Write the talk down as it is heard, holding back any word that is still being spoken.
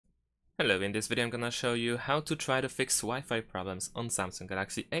Hello, in this video I'm gonna show you how to try to fix Wi-Fi problems on Samsung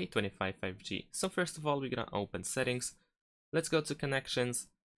Galaxy A25 5G. So first of all, we're gonna open settings, let's go to connections,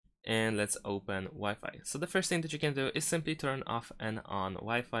 and let's open Wi-Fi. So the first thing that you can do is simply turn off and on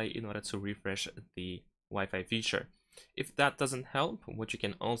Wi-Fi in order to refresh the Wi-Fi feature. If that doesn't help, what you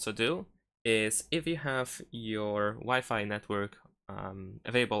can also do is if you have your Wi-Fi network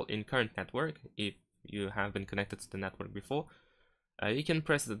available in current network, if you have been connected to the network before, you can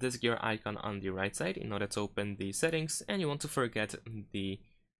press this gear icon on the right side in order to open the settings, and you want to forget the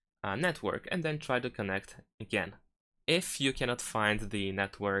network and then try to connect again. If you cannot find the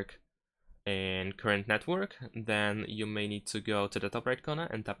network in current network, then you may need to go to the top right corner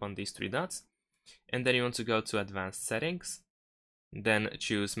and tap on these three dots, and then you want to go to advanced settings, then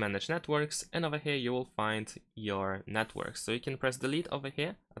choose manage networks, and over here you will find your networks. So you can press delete over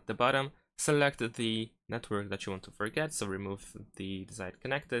here at the bottom, select the network that you want to forget, so remove the desired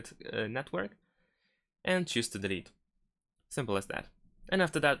connected network, and choose to delete. Simple as that. And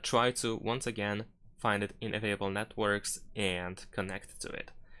after that, try to once again find it in available networks and connect to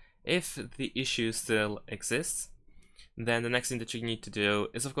it. If the issue still exists, then the next thing that you need to do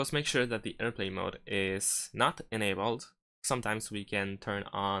is of course make sure that the airplane mode is not enabled. Sometimes we can turn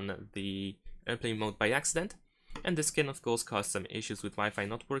on the airplane mode by accident, and this can of course cause some issues with Wi-Fi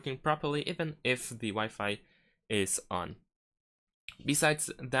not working properly even if the Wi-Fi is on.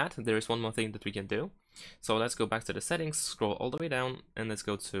 Besides that, there is one more thing that we can do. So let's go back to the settings, scroll all the way down, and let's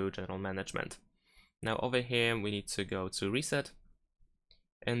go to general management. Now over here we need to go to reset,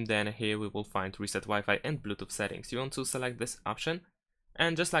 and then here we will find reset Wi-Fi and Bluetooth settings. You want to select this option,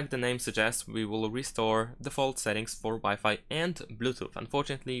 and just like the name suggests, we will restore default settings for Wi-Fi and Bluetooth.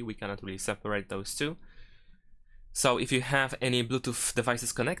 Unfortunately, we cannot really separate those two. So if you have any Bluetooth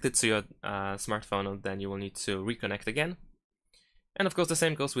devices connected to your smartphone, then you will need to reconnect again. And of course the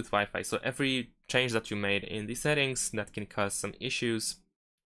same goes with Wi-Fi. So every change that you made in the settings that can cause some issues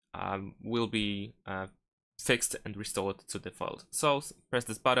will be fixed and restored to default. So press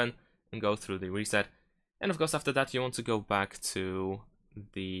this button and go through the reset. And of course after that you want to go back to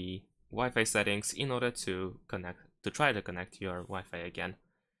the Wi-Fi settings in order to try to connect your Wi-Fi again.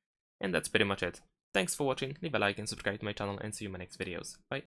 And that's pretty much it. Thanks for watching, leave a like and subscribe to my channel, and see you in my next videos. Bye!